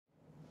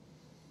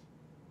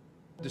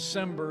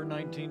December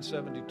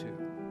 1972.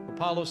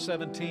 Apollo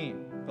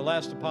 17, the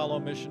last Apollo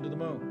mission to the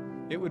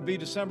moon. It would be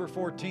December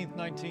 14th,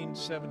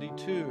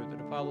 1972,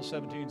 that Apollo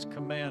 17's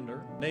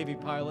commander, Navy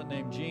pilot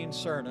named Gene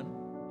Cernan,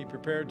 he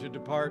prepared to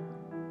depart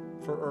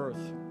for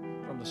Earth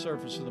from the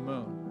surface of the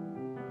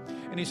moon.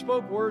 And he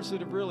spoke words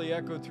that have really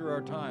echoed through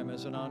our time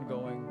as an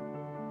ongoing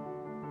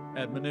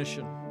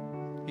admonition.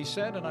 He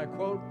said, and I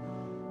quote,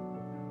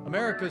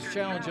 "America's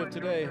challenge of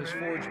today has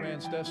forged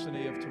man's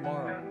destiny of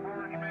tomorrow."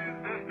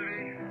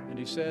 And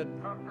he said,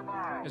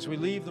 "As we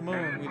leave the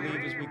moon, we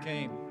leave as we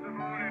came.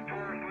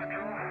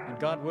 And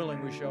God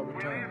willing, we shall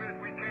return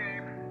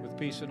with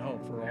peace and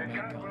hope for all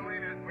mankind."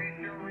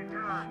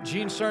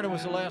 Gene Cernan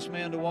was the last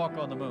man to walk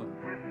on the moon,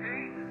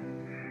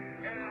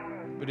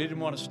 but he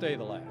didn't want to stay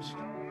the last.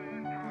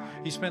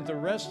 He spent the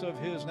rest of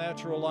his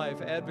natural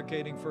life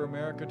advocating for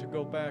America to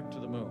go back to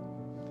the moon.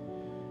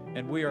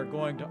 And we are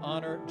going to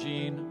honor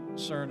Gene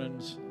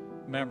Cernan's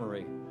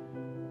memory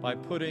by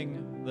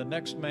putting the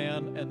next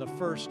man and the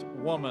first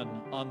woman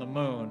on the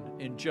moon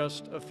in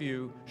just a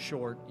few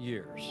short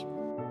years.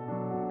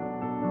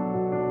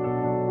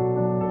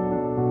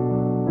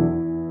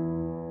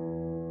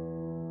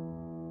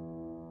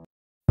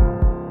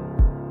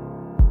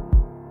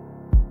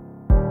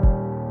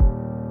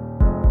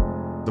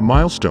 The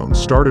milestone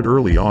started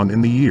early on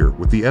in the year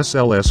with the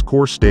SLS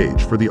core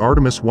stage for the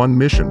Artemis 1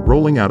 mission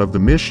rolling out of the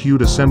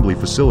Mish-Hute Assembly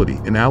Facility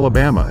in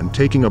Alabama and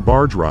taking a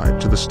barge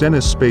ride to the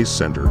Stennis Space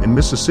Center in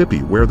Mississippi,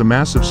 where the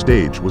massive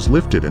stage was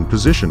lifted and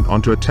positioned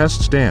onto a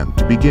test stand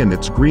to begin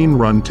its Green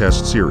Run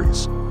test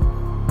series.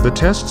 The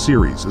test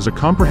series is a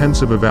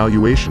comprehensive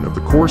evaluation of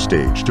the core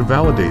stage to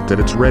validate that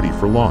it's ready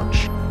for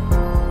launch.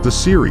 The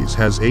series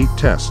has 8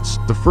 tests.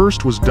 The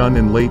first was done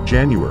in late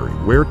January,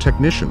 where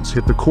technicians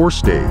hit the core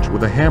stage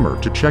with a hammer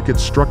to check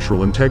its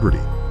structural integrity.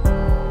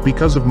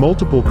 Because of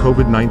multiple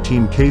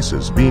COVID-19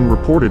 cases being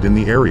reported in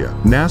the area,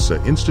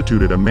 NASA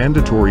instituted a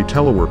mandatory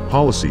telework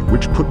policy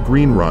which put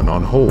Green Run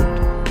on hold.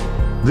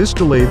 This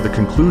delayed the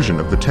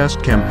conclusion of the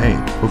test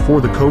campaign. Before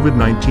the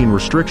COVID-19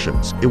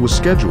 restrictions, it was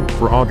scheduled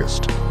for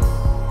August.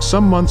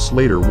 Some months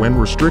later, when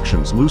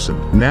restrictions loosened,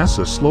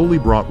 NASA slowly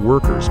brought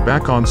workers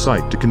back on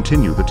site to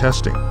continue the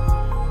testing.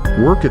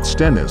 Work at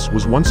Stennis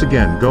was once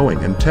again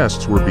going and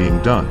tests were being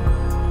done.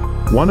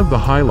 One of the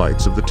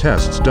highlights of the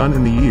tests done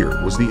in the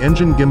year was the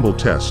engine gimbal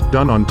test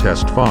done on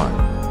Test 5.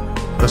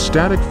 A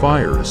static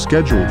fire is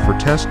scheduled for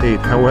Test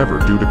 8, however,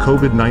 due to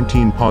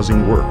COVID-19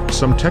 pausing work,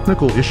 some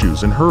technical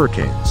issues and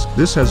hurricanes,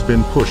 this has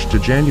been pushed to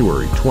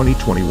January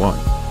 2021.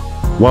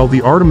 While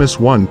the Artemis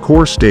 1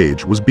 core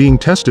stage was being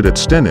tested at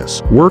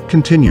Stennis, work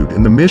continued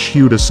in the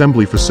Mish-Hute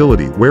Assembly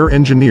Facility, where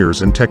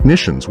engineers and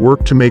technicians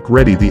worked to make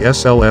ready the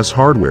SLS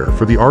hardware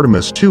for the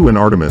Artemis 2 and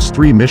Artemis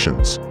 3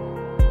 missions.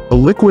 A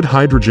liquid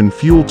hydrogen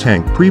fuel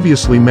tank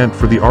previously meant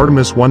for the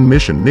Artemis 1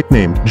 mission,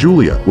 nicknamed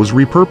Julia, was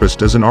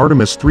repurposed as an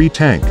Artemis 3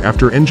 tank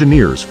after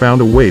engineers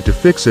found a way to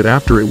fix it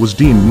after it was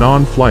deemed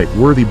non-flight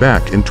worthy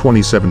back in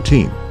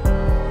 2017.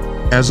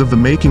 As of the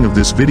making of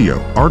this video,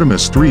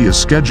 Artemis 3 is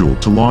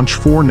scheduled to launch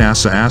 4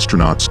 NASA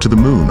astronauts to the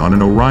moon on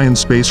an Orion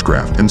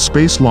spacecraft and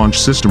Space Launch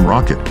System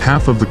rocket.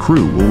 Half of the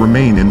crew will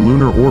remain in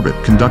lunar orbit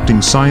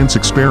conducting science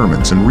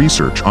experiments and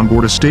research on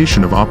board a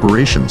station of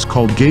operations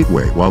called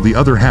Gateway, while the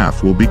other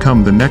half will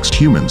become the next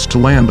humans to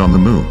land on the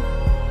moon.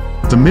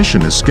 The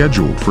mission is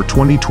scheduled for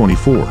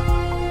 2024.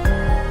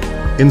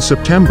 In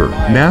September,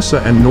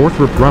 NASA and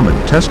Northrop Grumman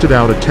tested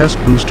out a test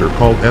booster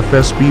called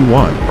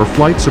FSB-1, or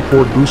Flight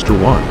Support Booster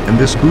 1, and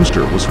this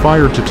booster was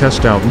fired to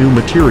test out new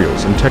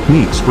materials and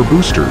techniques for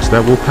boosters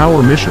that will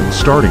power missions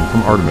starting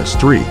from Artemis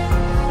 3.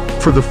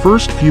 For the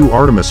first few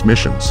Artemis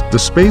missions, the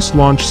Space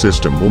Launch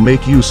System will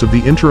make use of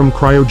the interim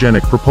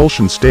cryogenic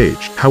propulsion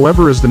stage.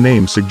 However, as the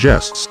name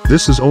suggests,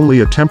 this is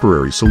only a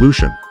temporary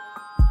solution.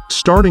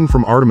 Starting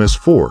from Artemis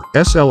 4,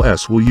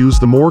 SLS will use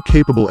the more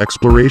capable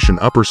exploration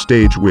upper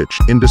stage, which,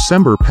 in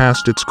December,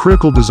 passed its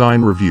critical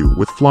design review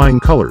with flying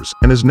colors,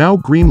 and is now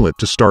greenlit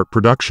to start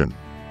production.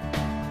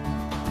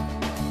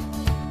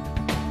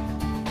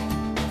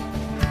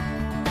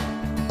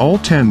 All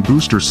 10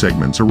 booster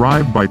segments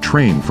arrived by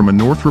train from a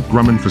Northrop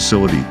Grumman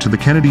facility to the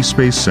Kennedy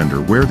Space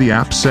Center, where the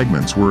aft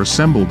segments were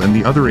assembled and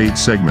the other 8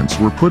 segments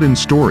were put in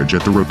storage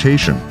at the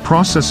Rotation,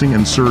 Processing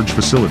and Surge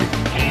facility.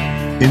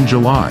 In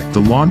July, the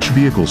Launch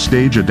Vehicle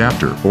Stage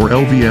Adapter, or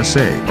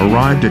LVSA,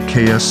 arrived at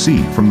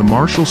KSC from the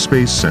Marshall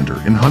Space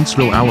Center in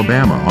Huntsville,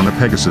 Alabama on a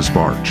Pegasus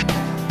barge.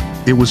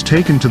 It was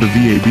taken to the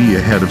VAB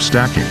ahead of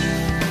stacking.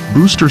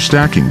 Booster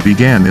stacking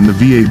began in the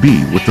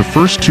VAB, with the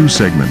first 2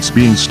 segments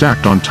being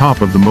stacked on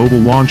top of the mobile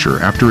launcher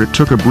after it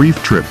took a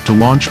brief trip to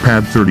Launch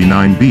Pad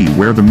 39B,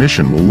 where the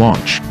mission will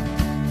launch.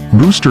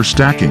 Booster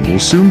stacking will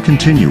soon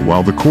continue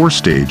while the core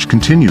stage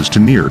continues to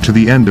near to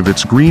the end of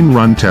its Green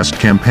Run test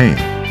campaign.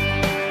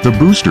 The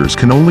boosters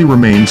can only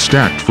remain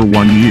stacked for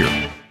 1 year.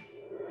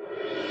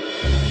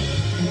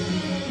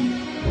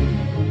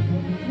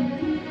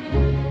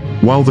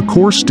 While the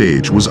core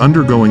stage was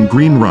undergoing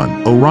Green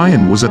Run,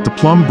 Orion was at the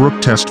Plum Brook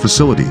Test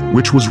Facility,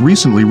 which was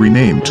recently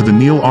renamed to the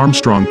Neil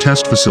Armstrong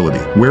Test Facility,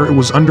 where it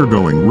was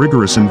undergoing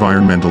rigorous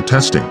environmental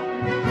testing.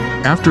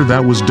 After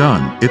that was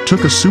done, it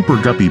took a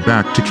Super Guppy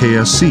back to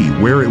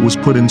KSC where it was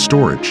put in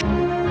storage.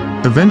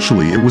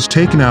 Eventually it was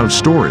taken out of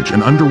storage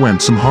and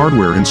underwent some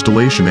hardware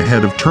installation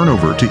ahead of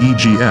turnover to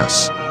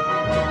EGS.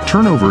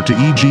 Turnover to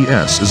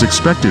EGS is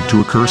expected to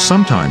occur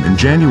sometime in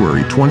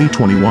January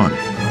 2021.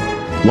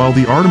 While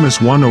the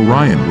Artemis 1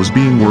 Orion was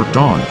being worked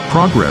on,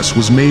 progress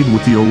was made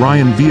with the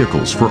Orion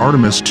vehicles for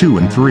Artemis 2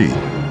 and 3.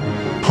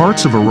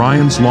 Parts of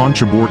Orion's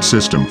launch abort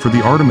system for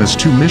the Artemis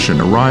 2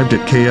 mission arrived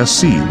at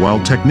KSC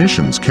while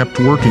technicians kept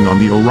working on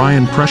the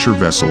Orion pressure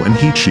vessel and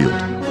heat shield.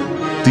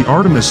 The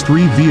Artemis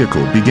 3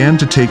 vehicle began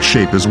to take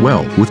shape as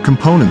well, with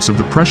components of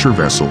the pressure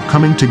vessel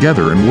coming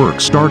together and work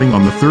starting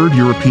on the third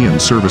European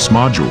service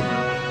module.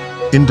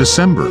 In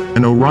December,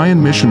 an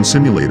Orion mission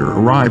simulator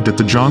arrived at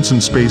the Johnson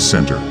Space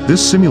Center.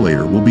 This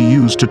simulator will be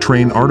used to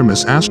train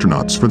Artemis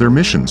astronauts for their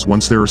missions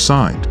once they're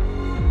assigned.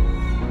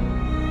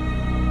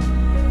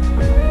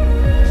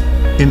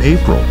 In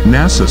April,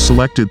 NASA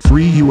selected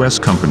 3 U.S.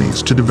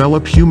 companies to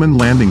develop human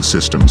landing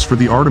systems for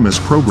the Artemis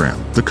program.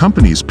 The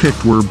companies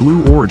picked were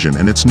Blue Origin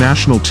and its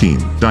national team,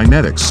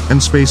 Dynetics, and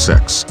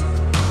SpaceX.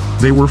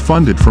 They were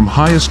funded from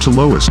highest to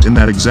lowest in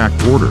that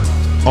exact order.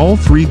 All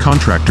 3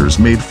 contractors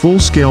made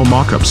full-scale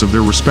mock-ups of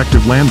their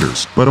respective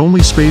landers, but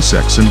only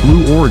SpaceX and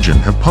Blue Origin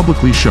have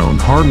publicly shown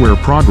hardware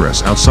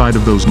progress outside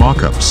of those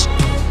mock-ups.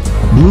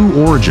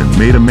 Blue Origin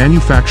made a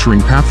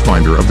manufacturing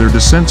pathfinder of their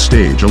descent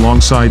stage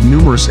alongside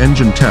numerous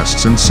engine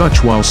tests and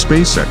such, while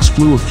SpaceX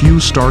flew a few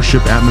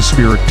Starship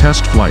atmospheric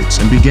test flights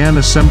and began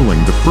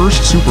assembling the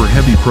first Super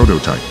Heavy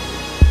prototype.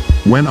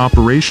 When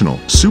operational,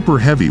 Super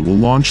Heavy will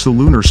launch the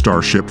lunar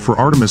Starship for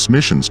Artemis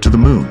missions to the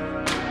Moon.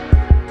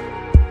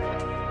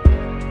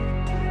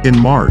 In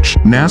March,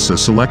 NASA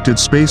selected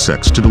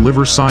SpaceX to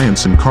deliver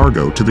science and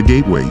cargo to the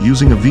Gateway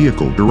using a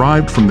vehicle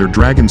derived from their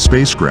Dragon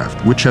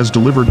spacecraft, which has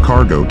delivered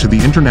cargo to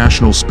the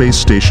International Space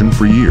Station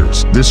for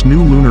years. This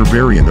new lunar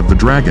variant of the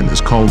Dragon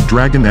is called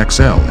Dragon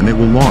XL and it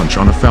will launch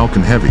on a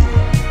Falcon Heavy.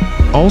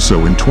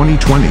 Also in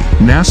 2020,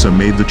 NASA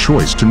made the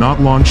choice to not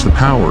launch the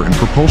power and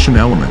propulsion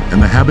element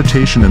and the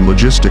habitation and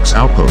logistics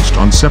outpost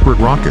on separate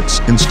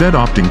rockets, instead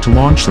opting to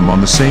launch them on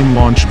the same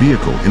launch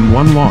vehicle in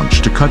one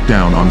launch to cut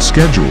down on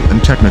schedule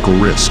and technical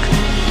risk.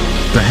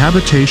 The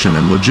habitation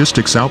and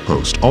logistics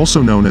outpost,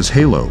 also known as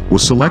HALO,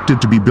 was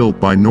selected to be built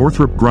by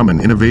Northrop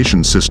Grumman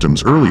Innovation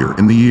Systems earlier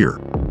in the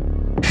year.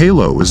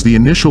 HALO is the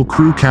initial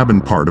crew cabin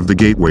part of the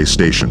Gateway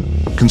station.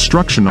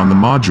 Construction on the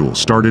module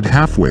started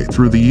halfway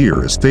through the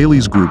year as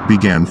Thales Group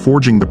began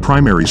forging the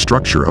primary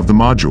structure of the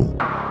module.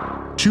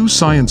 2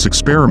 science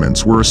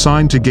experiments were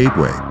assigned to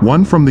Gateway,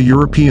 one from the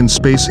European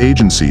Space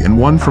Agency and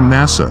one from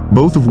NASA,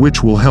 both of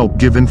which will help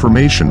give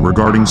information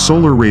regarding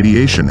solar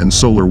radiation and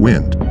solar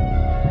wind.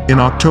 In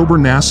October,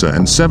 NASA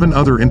and 7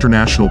 other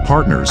international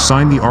partners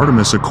signed the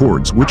Artemis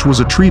Accords, which was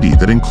a treaty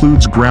that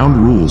includes ground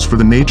rules for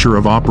the nature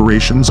of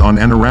operations on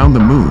and around the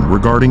Moon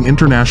regarding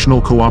international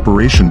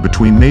cooperation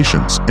between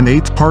nations. An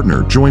 8th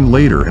partner joined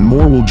later and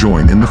more will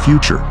join in the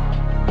future.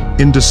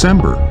 In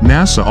December,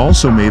 NASA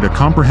also made a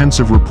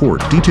comprehensive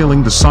report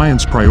detailing the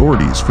science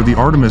priorities for the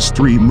Artemis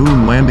 3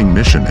 moon landing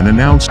mission and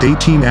announced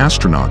 18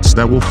 astronauts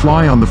that will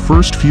fly on the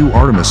first few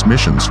Artemis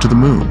missions to the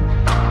Moon.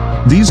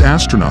 These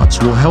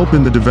astronauts will help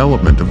in the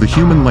development of the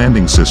human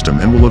landing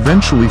system and will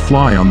eventually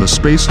fly on the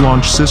Space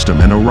Launch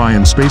System and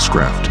Orion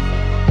spacecraft.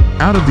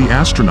 Out of the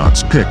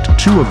astronauts picked,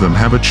 2 of them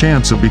have a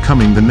chance of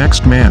becoming the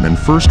next man and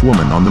first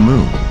woman on the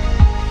Moon.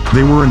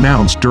 They were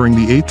announced during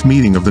the 8th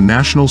meeting of the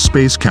National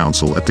Space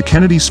Council at the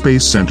Kennedy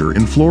Space Center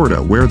in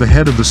Florida, where the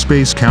head of the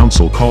Space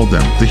Council called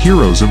them the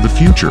heroes of the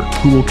future,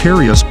 who will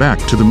carry us back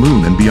to the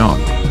Moon and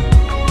beyond.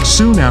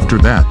 Soon after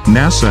that,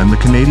 NASA and the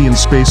Canadian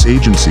Space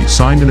Agency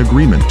signed an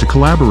agreement to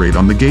collaborate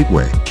on the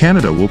Gateway.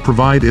 Canada will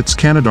provide its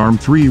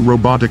Canadarm3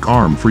 robotic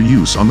arm for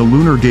use on the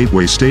Lunar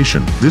Gateway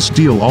Station. This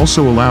deal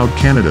also allowed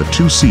Canada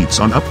 2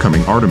 seats on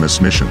upcoming Artemis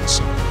missions.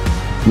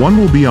 One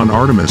will be on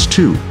Artemis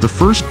 2, the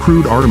first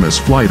crewed Artemis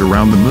flight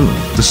around the Moon.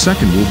 The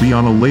second will be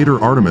on a later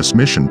Artemis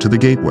mission to the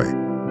Gateway.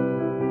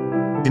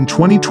 In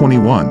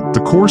 2021, the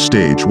core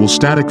stage will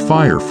static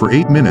fire for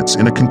 8 minutes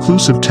in a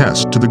conclusive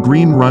test to the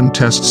Green Run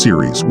test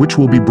series, which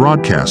will be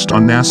broadcast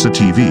on NASA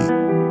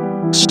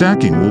TV.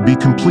 Stacking will be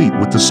complete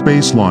with the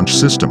Space Launch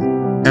System.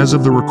 As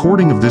of the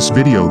recording of this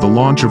video, the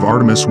launch of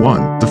Artemis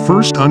 1, the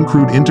first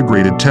uncrewed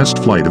integrated test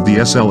flight of the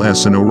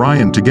SLS and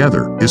Orion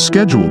together, is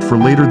scheduled for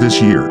later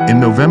this year, in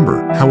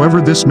November. However,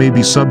 this may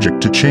be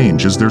subject to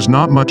change as there's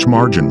not much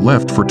margin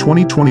left for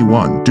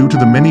 2021 due to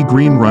the many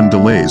Green Run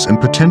delays and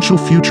potential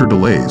future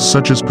delays,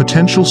 such as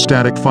potential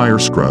static fire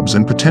scrubs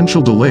and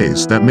potential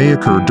delays that may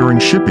occur during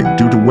shipping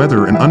due to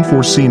weather and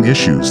unforeseen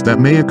issues that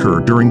may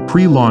occur during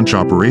pre-launch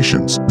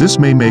operations. This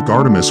may make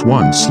Artemis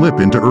 1 slip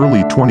into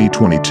early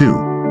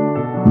 2022.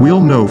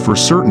 We'll know for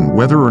certain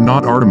whether or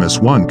not Artemis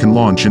 1 can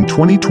launch in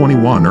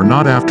 2021 or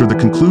not after the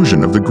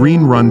conclusion of the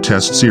Green Run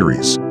test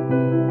series.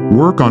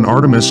 Work on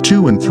Artemis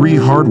 2 and 3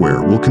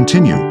 hardware will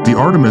continue. The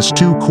Artemis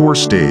 2 core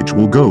stage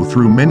will go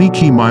through many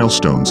key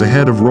milestones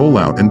ahead of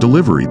rollout and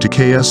delivery to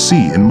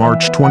KSC in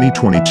March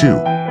 2022.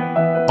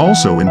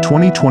 Also in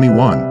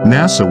 2021,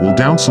 NASA will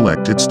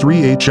downselect its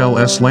 3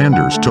 HLS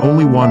landers to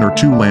only 1 or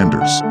 2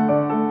 landers.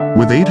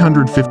 With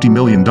 $850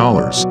 million,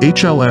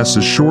 HLS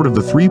is short of the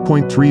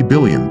 $3.3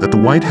 billion that the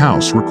White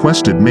House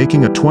requested,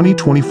 making a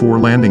 2024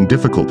 landing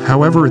difficult.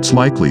 However, it's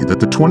likely that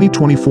the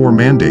 2024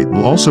 mandate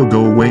will also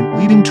go away,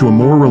 leading to a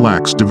more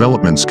relaxed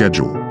development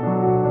schedule.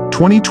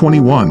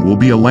 2021 will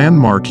be a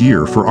landmark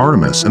year for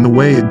Artemis, and the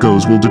way it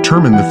goes will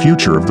determine the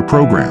future of the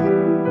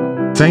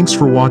program. Thanks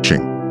for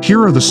watching. Here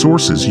are the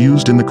sources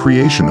used in the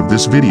creation of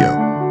this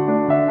video.